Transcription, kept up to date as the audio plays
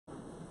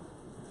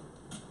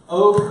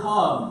O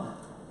come,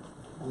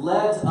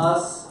 let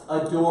us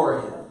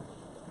adore him.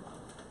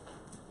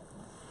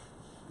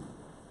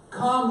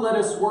 Come, let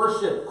us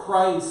worship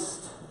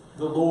Christ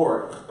the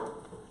Lord.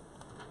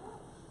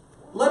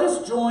 Let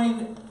us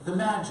join the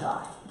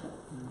Magi.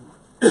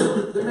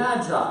 The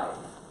Magi,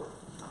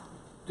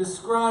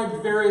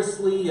 described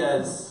variously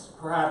as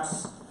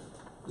perhaps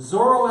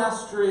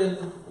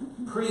Zoroastrian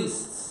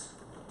priests,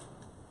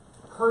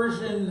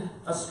 Persian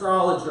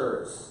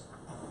astrologers,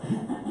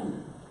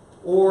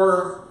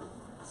 or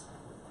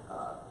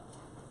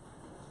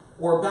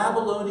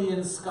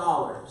Babylonian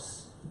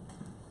scholars.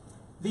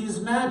 These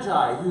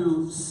Magi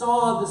who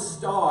saw the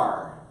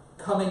star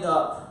coming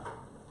up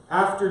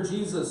after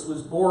Jesus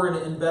was born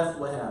in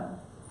Bethlehem.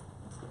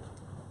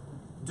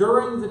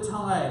 During the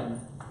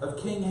time of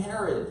King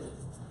Herod,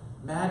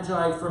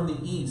 Magi from the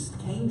east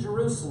came to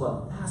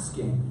Jerusalem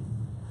asking,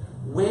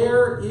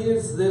 "Where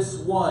is this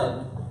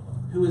one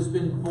who has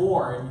been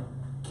born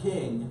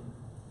King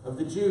of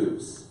the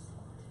Jews?"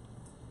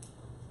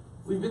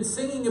 We've been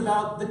singing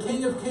about the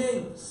King of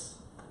Kings,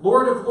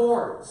 Lord of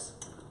Lords,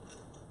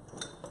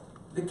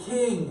 the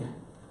King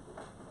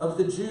of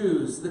the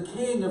Jews, the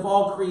King of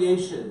all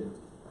creation,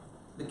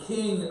 the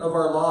King of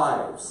our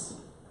lives.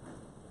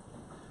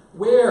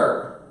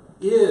 Where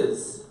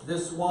is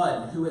this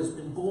one who has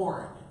been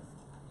born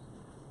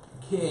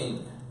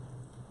King?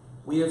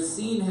 We have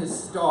seen his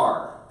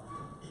star,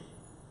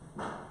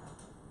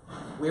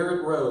 where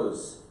it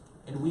rose,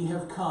 and we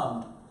have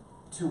come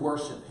to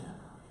worship him.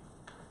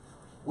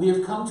 We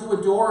have come to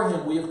adore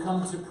him. We have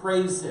come to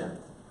praise him.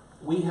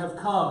 We have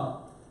come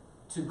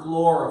to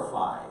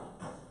glorify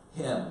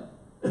him.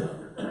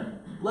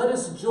 Let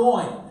us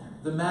join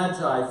the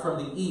Magi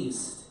from the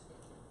east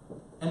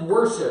and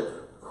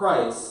worship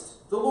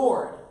Christ the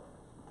Lord.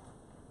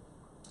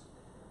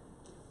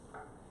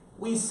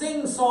 We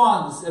sing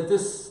songs at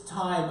this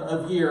time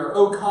of year.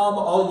 O come,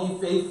 all ye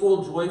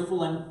faithful,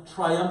 joyful and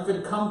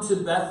triumphant, come to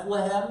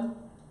Bethlehem.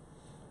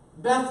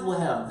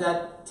 Bethlehem,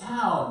 that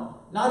town,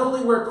 not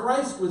only where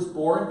Christ was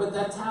born, but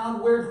that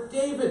town where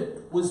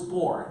David was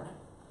born.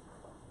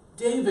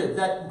 David,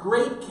 that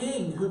great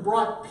king who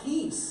brought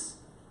peace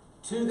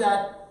to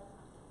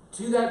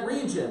that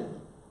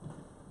region.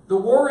 The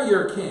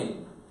warrior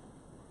king.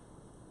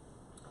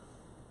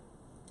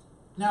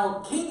 Now,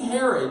 King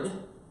Herod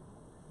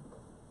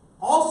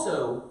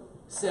also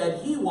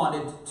said he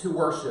wanted to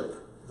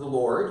worship the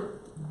Lord.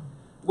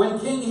 When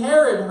King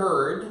Herod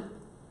heard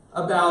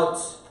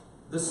about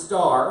the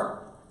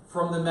star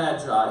from the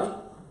Magi,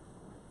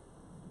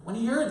 when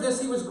he heard this,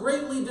 he was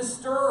greatly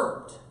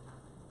disturbed.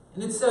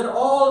 And it said,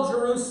 all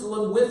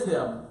Jerusalem with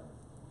him.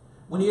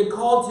 When he had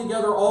called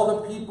together all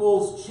the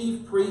people's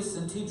chief priests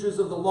and teachers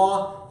of the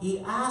law, he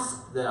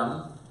asked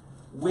them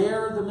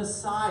where the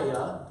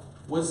Messiah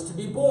was to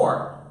be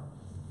born.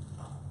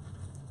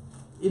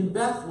 In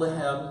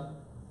Bethlehem,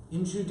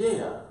 in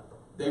Judea,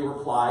 they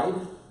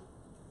replied,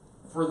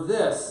 for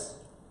this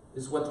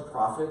is what the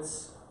prophet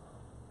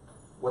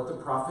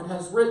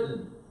has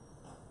written.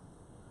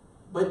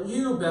 But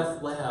you,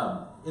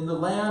 Bethlehem, in the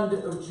land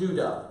of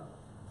Judah,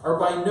 are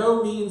by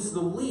no means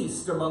the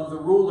least among the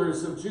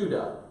rulers of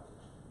Judah.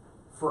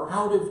 For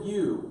out of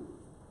you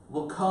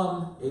will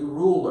come a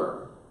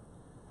ruler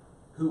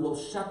who will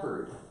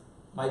shepherd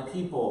my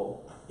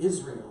people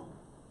Israel.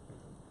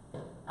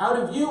 Out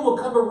of you will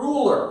come a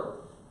ruler.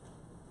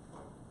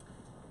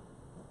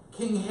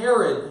 King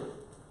Herod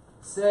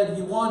said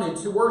he wanted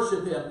to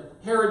worship him.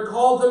 Herod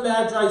called the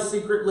Magi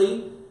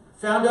secretly,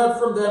 found out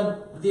from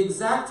them the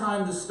exact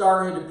time the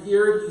star had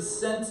appeared. He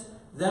sent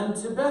them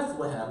to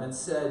Bethlehem and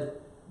said,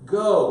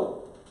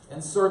 go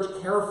and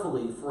search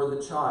carefully for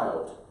the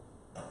child.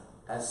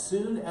 As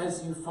soon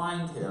as you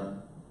find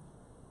him,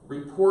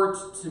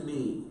 report to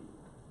me,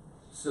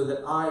 so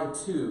that I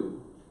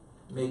too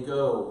may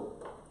go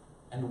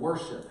and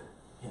worship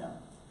him.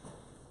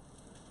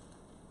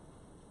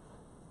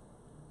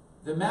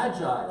 The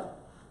Magi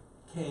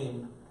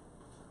came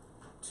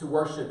to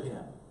worship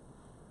him.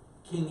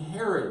 King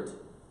Herod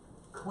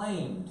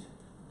claimed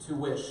to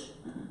wish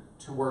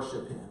to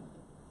worship him,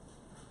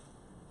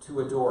 to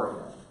adore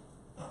him.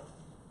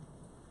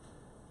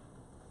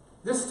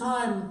 This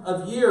time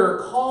of year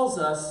calls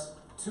us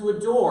to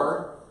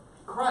adore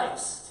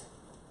Christ.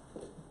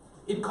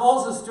 It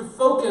calls us to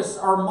focus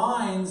our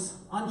minds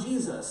on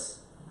Jesus.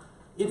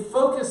 It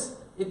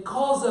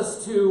calls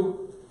us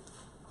to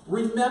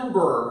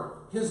remember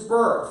his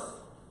birth.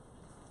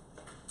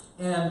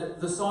 And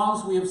the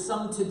songs we have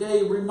sung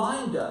today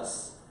remind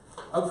us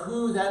of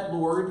who that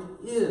Lord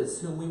is,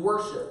 whom we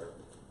worship.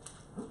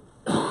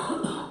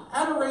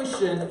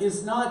 Adoration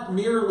is not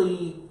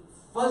merely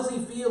fuzzy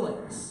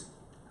feelings.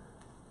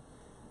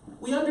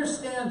 We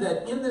understand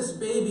that in this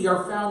baby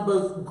are found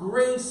both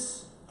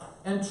grace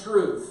and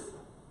truth.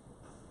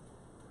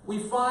 We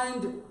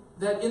find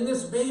that in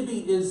this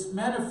baby is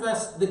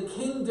manifest the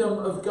kingdom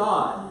of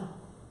God.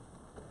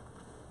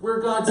 Where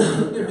God's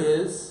kingdom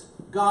is,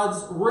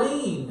 God's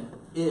reign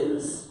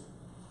is.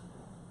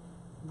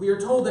 We are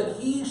told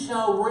that he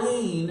shall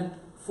reign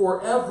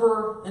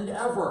forever and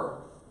ever.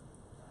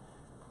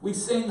 We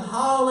sing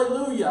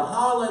hallelujah,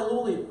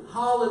 hallelujah,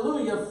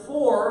 hallelujah,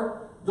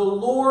 for the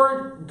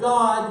Lord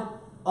God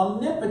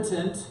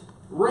omnipotent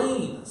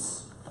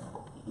reigns.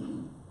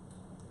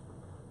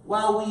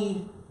 While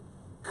we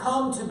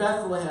come to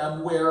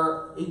Bethlehem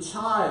where a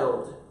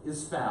child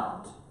is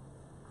found,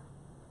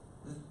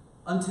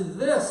 unto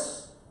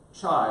this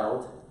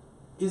child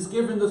is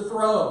given the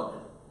throne.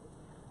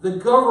 The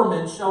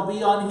government shall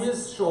be on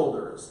his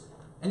shoulders,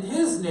 and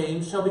his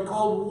name shall be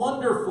called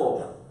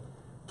Wonderful,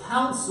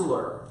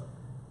 Counselor,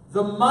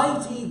 the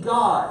Mighty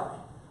God,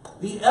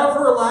 the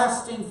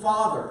Everlasting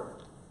Father,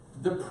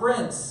 the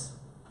Prince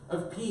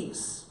of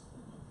Peace.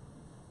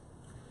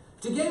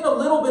 To gain a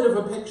little bit of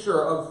a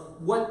picture of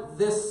what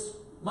this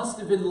must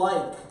have been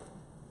like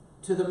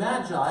to the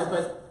Magi,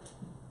 but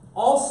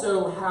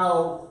also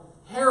how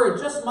Herod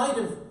just might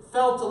have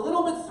felt a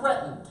little bit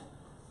threatened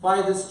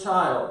by this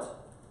child,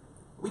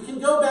 we can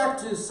go back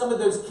to some of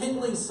those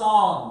kingly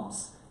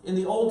songs in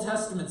the Old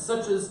Testament,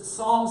 such as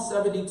Psalm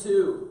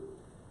 72,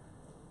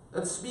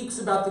 that speaks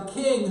about the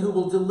king who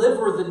will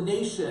deliver the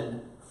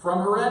nation from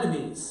her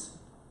enemies.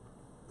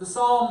 The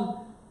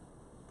psalm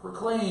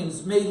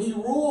proclaims, "May he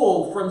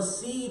rule from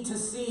sea to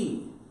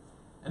sea,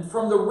 and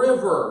from the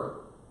river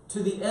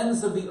to the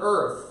ends of the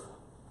earth.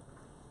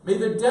 May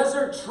the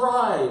desert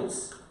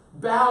tribes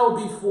bow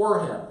before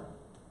him,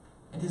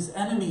 and his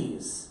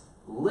enemies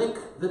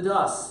lick the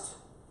dust.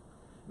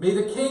 May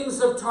the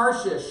kings of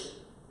Tarshish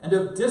and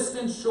of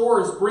distant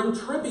shores bring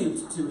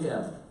tribute to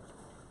him.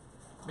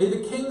 May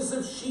the kings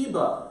of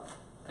Sheba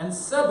and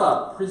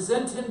Seba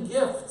present him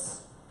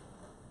gifts.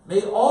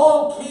 May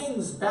all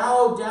kings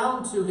bow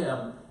down to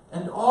him,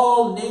 and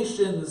all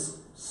nations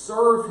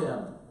serve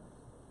him.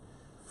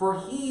 For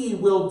he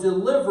will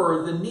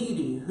deliver the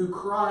needy who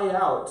cry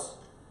out,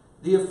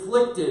 the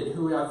afflicted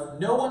who have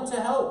no one to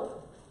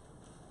help.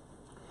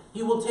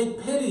 He will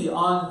take pity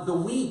on the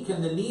weak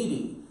and the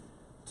needy,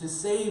 to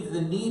save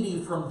the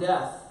needy from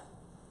death.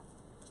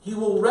 He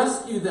will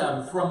rescue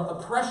them from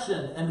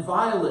oppression and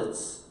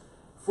violence,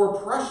 for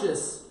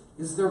precious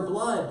is their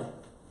blood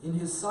in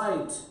his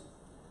sight.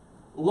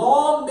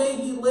 Long may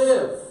he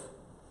live.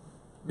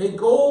 May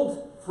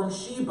gold from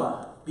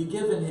Sheba be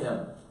given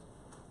him.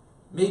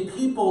 May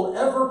people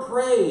ever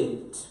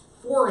pray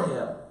for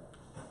him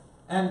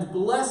and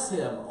bless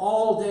him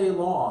all day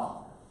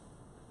long.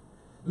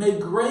 May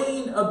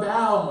grain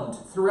abound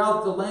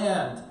throughout the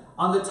land.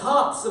 On the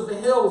tops of the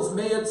hills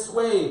may it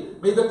sway.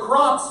 May the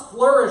crops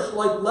flourish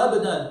like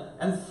Lebanon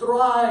and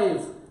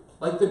thrive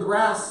like the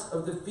grass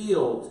of the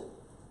field.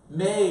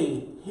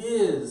 May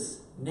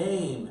his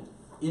name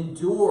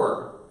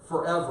endure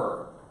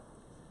forever.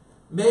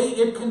 May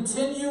it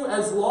continue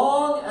as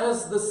long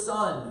as the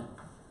sun.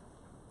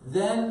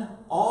 Then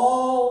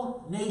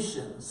all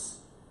nations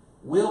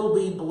will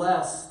be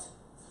blessed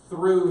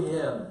through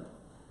him,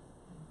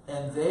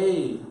 and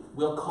they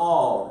will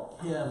call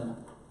him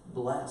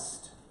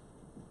blessed."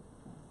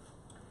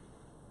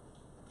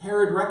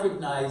 Herod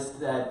recognized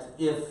that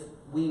if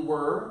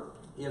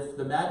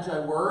the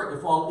Magi were,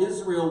 if all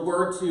Israel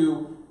were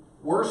to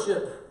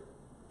worship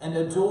and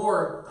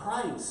adore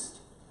Christ,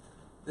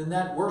 then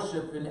that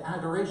worship and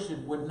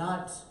adoration would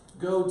not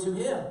go to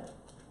him.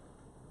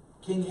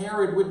 King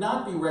Herod would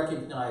not be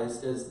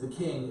recognized as the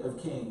King of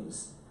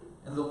Kings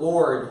and the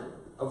Lord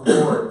of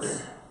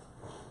Lords.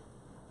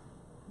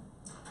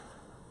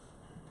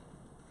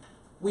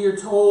 We are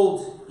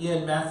told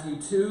in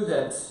Matthew 2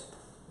 that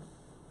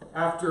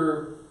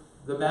after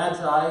the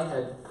Magi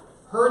had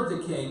heard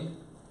the king,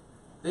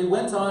 they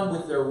went on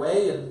with their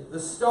way, and the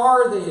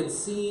star they had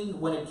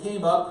seen when it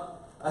came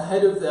up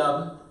ahead of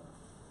them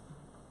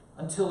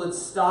until it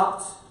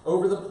stopped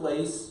over the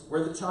place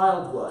where the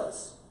child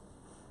was.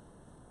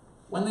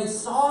 When they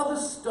saw the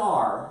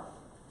star,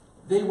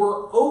 they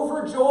were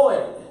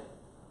overjoyed.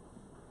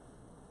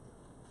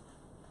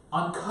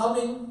 On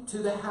coming to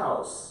the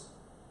house,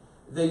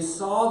 they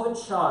saw the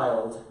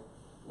child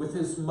with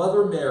his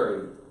mother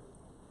Mary,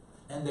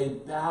 and they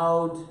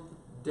bowed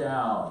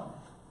down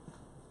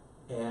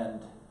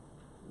and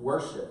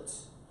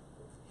worshipped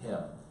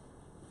him.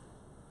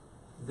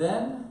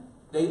 Then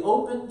they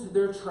opened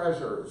their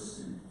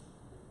treasures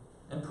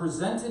and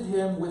presented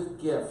him with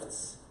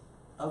gifts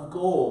of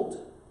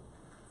gold,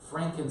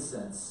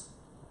 frankincense,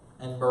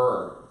 and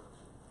myrrh.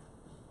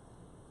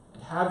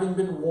 And having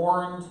been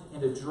warned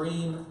in a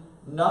dream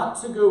not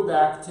to go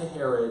back to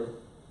Herod,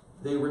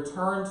 they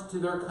returned to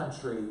their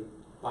country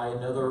by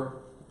another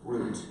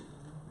route.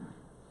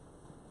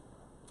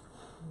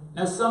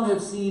 Now, some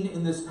have seen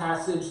in this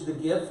passage the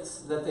gifts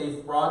that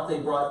they've brought. They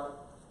brought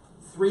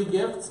 3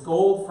 gifts,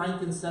 gold,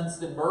 frankincense,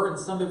 and myrrh, and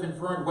some have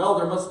inferred, well,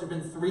 there must have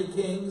been 3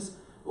 kings.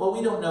 Well,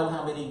 we don't know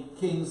how many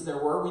kings there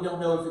were. We don't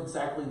know if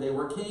exactly they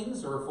were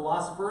kings or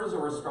philosophers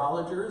or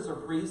astrologers or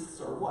priests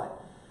or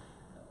what.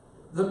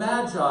 The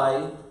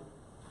Magi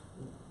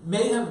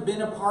may have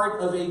been a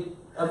part of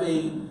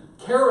a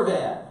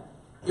caravan.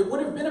 It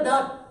would have been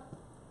about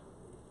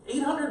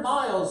 800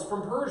 miles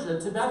from Persia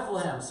to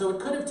Bethlehem, so it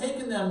could have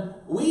taken them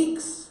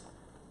weeks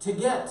to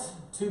get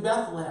to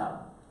Bethlehem.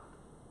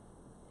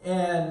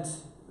 And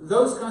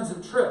those kinds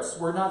of trips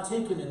were not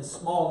taken in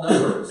small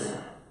numbers.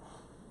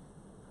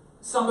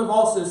 Some have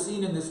also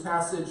seen in this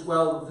passage,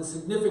 well, the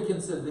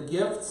significance of the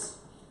gifts.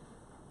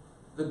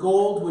 The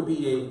gold would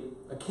be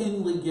a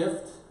kingly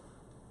gift.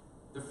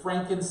 The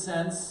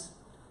frankincense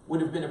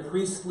would have been a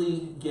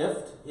priestly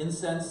gift,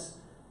 incense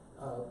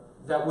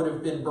that would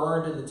have been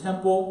burned in the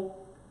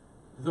temple.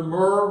 The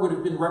myrrh would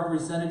have been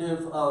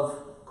representative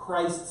of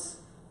Christ's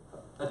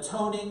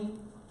atoning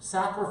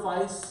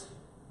sacrifice.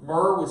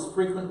 Myrrh was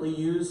frequently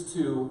used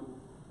to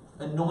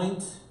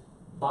anoint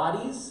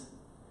bodies.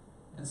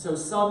 And so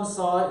some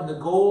saw in the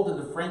gold and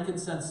the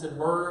frankincense and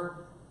myrrh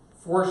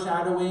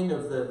foreshadowing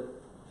of the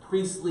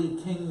priestly,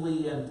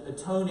 kingly, and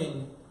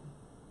atoning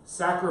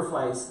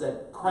sacrifice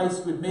that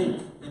Christ would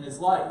make in his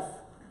life.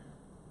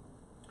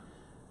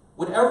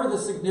 Whatever the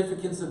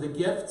significance of the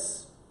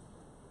gifts,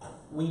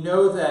 we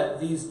know that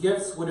these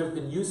gifts would have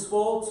been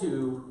useful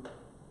to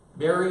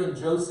Mary and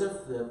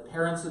Joseph, the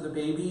parents of the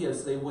baby,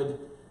 as they would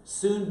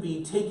soon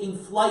be taking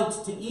flight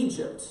to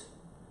Egypt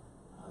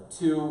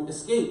to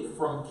escape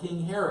from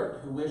King Herod,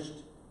 who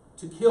wished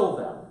to kill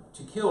them,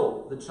 to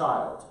kill the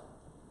child.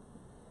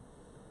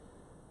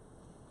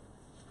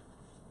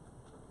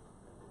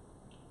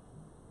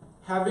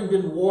 Having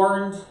been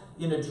warned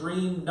in a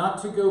dream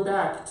not to go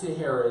back to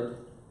Herod,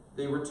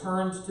 they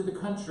returned to the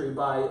country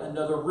by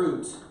another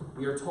route,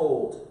 we are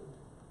told.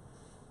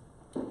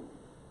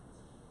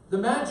 The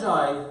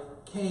Magi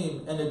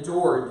came and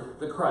adored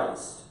the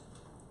Christ.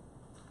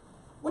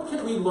 What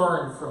can we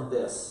learn from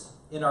this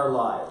in our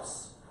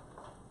lives?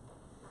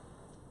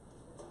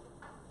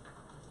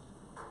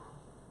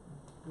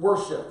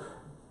 Worship.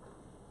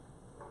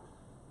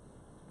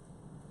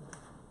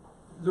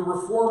 The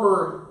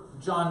reformer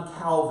John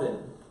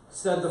Calvin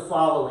said the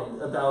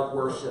following about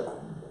worship.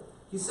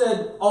 He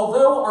said,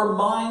 "Although our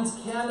minds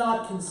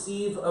cannot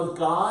conceive of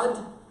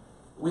God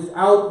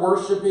without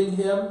worshiping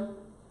him,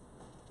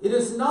 it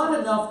is not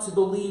enough to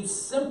believe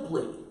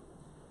simply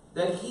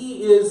that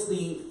he is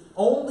the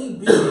only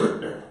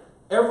being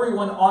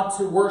everyone ought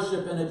to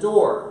worship and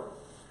adore,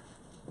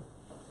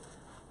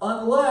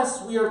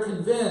 unless we are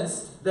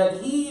convinced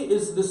that he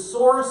is the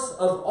source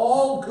of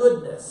all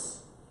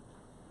goodness,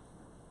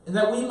 and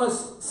that we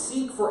must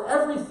seek for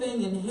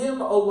everything in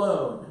him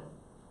alone.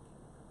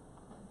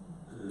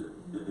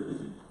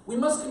 We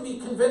must be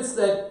convinced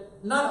that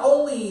not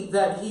only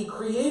that he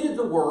created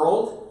the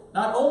world,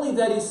 not only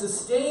that he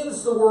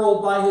sustains the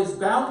world by his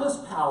boundless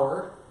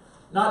power,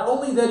 not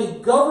only that he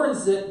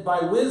governs it by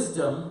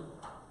wisdom,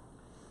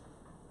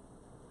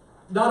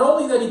 not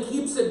only that he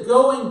keeps it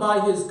going by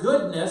his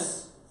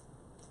goodness,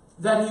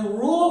 that he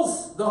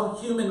rules the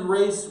human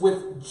race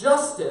with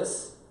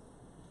justice,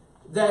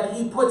 that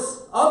he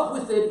puts up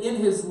with it in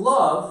his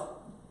love,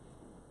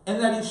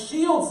 and that he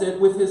shields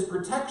it with his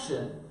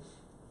protection.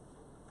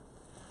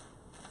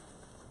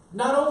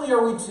 Not only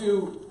are we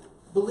to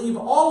believe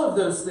all of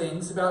those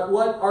things about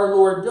what our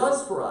Lord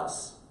does for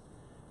us,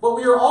 but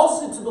we are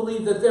also to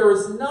believe that there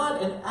is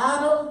not an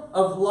atom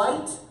of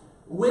light,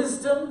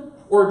 wisdom,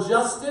 or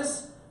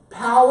justice,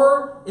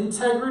 power,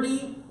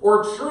 integrity,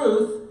 or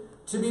truth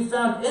to be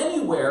found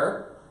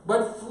anywhere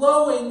but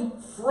flowing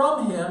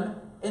from him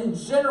and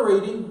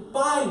generating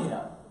by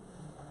him.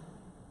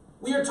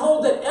 We are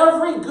told that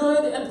every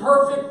good and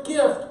perfect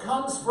gift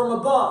comes from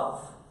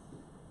above.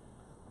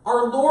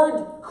 Our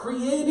Lord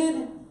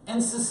created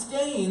and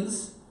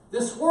sustains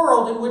this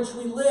world in which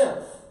we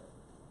live.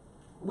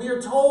 We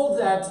are told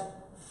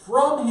that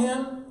from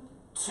him,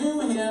 to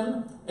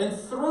him, and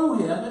through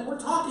him, and we're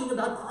talking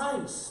about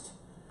Christ.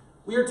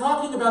 We are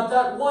talking about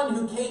that one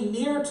who came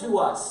near to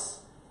us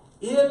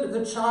in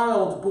the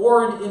child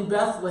born in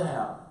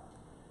Bethlehem.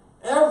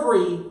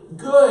 Every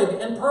good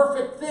and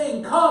perfect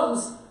thing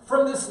comes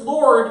from this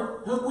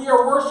Lord whom we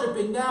are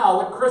worshiping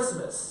now at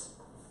Christmas.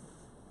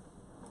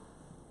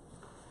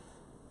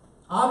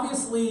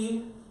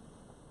 Obviously,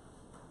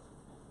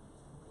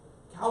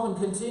 Calvin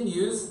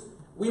continues,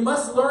 we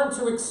must learn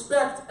to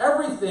expect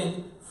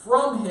everything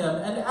from him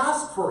and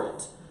ask for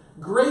it,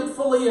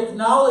 gratefully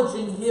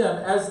acknowledging him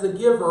as the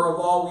giver of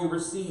all we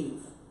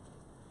receive.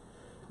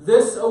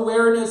 This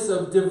awareness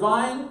of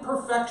divine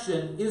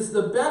perfection is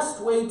the best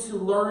way to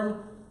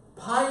learn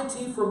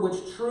piety from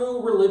which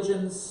true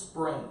religion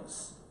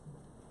springs.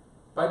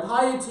 By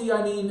piety,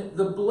 I mean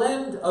the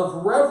blend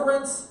of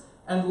reverence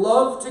and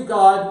love to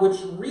God,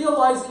 which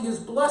realizing his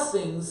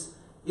blessings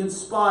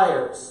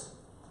inspires.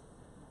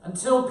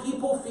 Until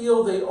people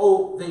feel they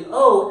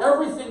owe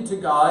everything to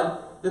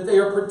God, that they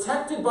are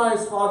protected by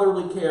his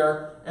fatherly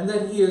care, and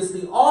that he is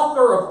the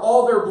author of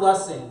all their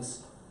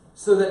blessings,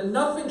 so that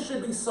nothing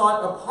should be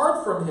sought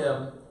apart from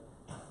him,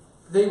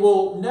 they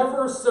will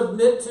never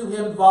submit to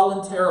him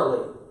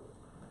voluntarily.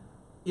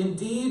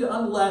 Indeed,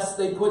 unless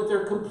they put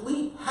their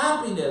complete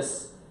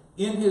happiness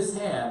in his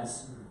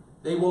hands,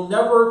 they will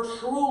never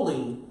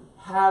truly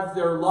have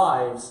their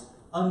lives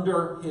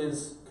under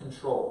his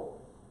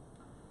control.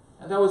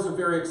 And that was a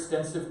very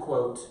extensive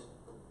quote.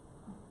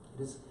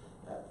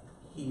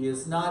 He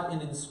is not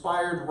an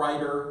inspired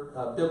writer,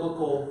 a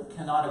biblical,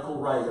 canonical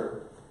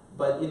writer,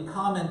 but in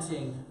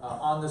commenting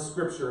on the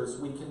Scriptures,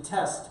 we can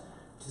test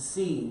to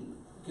see,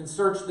 we can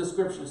search the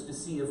Scriptures to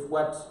see if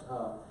what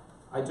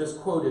I just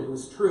quoted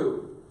was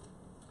true.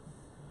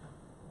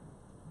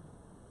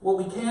 What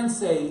we can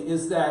say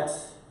is that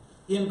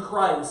in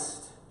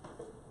Christ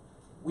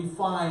we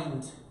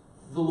find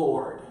the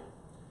Lord.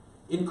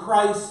 In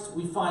Christ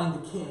we find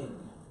the King.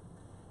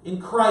 In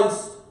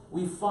Christ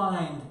we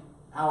find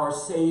our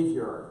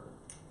Savior.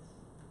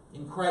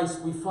 In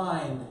Christ we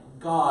find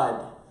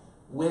God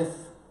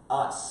with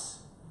us.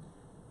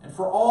 And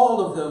for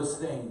all of those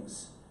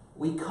things,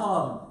 we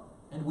come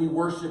and we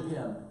worship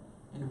Him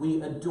and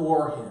we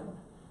adore Him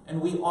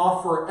and we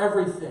offer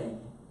everything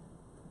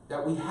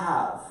that we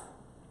have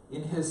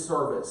in His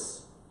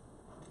service.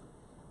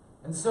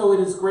 And so it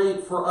is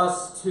great for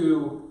us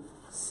to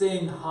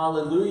sing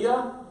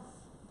hallelujah,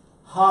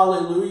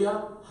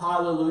 hallelujah,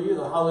 hallelujah,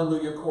 the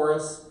hallelujah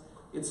chorus.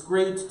 It's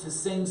great to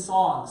sing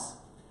songs.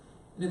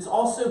 And it's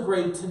also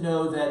great to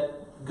know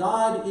that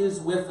God is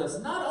with us,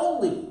 not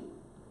only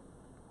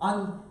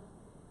on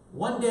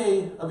one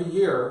day of a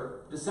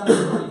year, December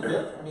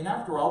 25th. I mean,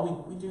 after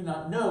all, we do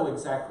not know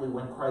exactly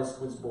when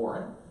Christ was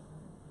born.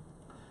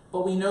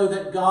 But we know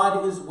that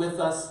God is with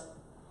us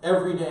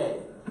every day.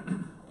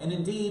 And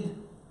indeed,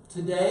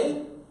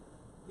 today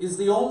is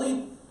the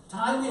only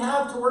time we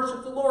have to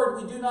worship the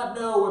Lord. We do not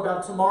know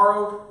about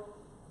tomorrow.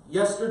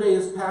 Yesterday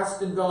is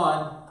past and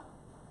gone.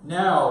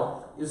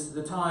 Now is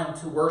the time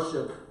to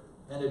worship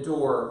and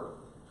adore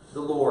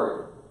the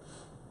Lord.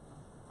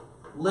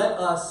 Let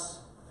us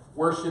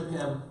worship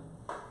Him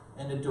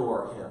and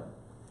adore Him.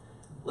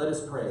 Let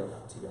us pray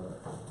together.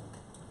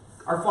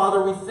 Our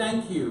Father, we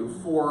thank You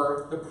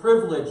for the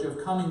privilege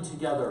of coming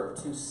together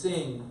to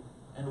sing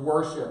and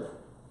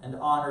worship and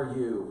honor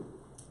You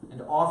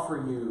and offer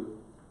You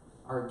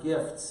our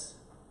gifts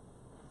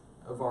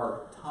of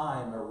our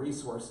time, our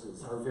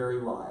resources, our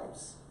very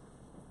lives.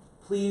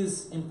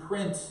 Please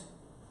imprint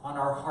on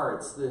our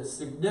hearts the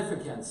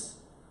significance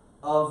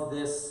of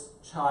this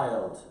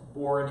child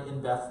born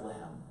in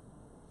Bethlehem.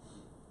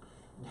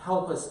 And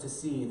help us to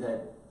see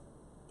that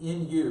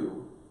in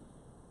You,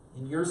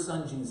 in Your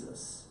Son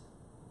Jesus,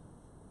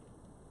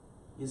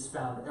 is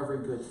found every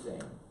good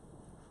thing.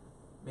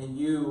 May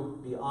You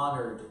be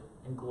honored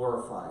and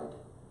glorified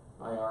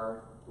by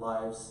our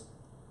lives,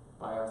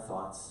 by our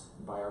thoughts,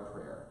 and by our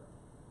prayer.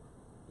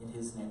 In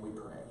His name we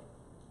pray.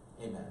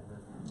 Amen.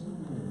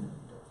 Amen.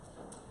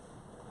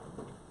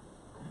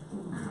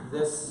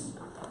 This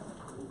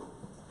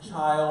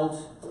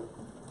child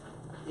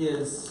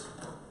is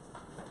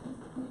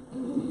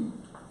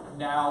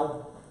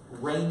now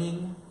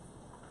reigning.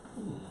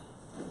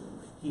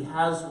 He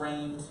has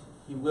reigned.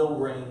 He will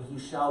reign. He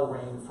shall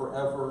reign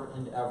forever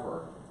and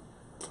ever.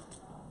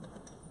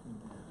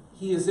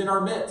 He is in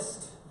our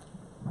midst.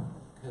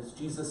 Because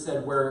Jesus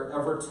said,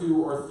 wherever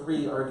 2 or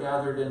 3 are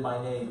gathered in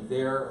My name,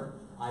 there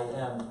I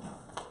am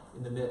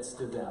in the midst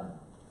of them.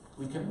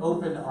 We can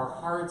open our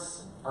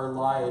hearts, our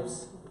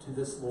lives to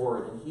this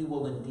Lord, and He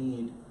will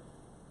indeed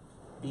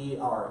be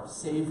our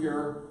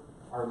Savior,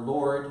 our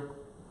Lord.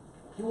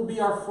 He will be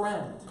our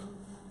friend.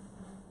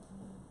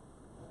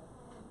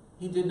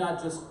 He did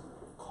not just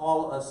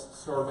call us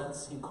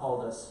servants, He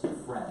called us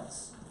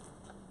friends.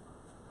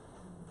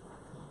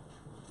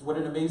 What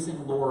an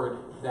amazing Lord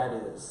that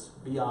is,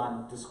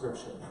 beyond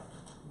description.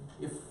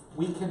 If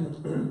we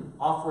can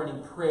offer any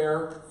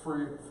prayer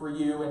for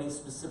you, any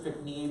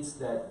specific needs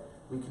that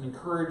we can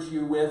encourage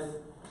you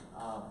with,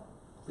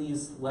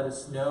 please let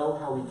us know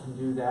how we can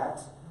do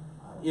that.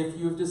 If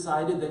you've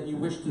decided that you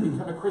wish to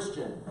become a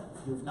Christian,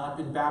 if you've not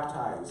been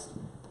baptized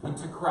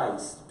into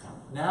Christ,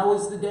 now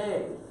is the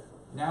day.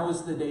 Now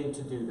is the day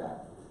to do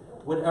that.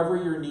 Whatever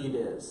your need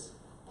is,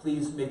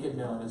 please make it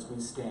known as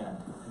we stand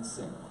and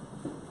sing.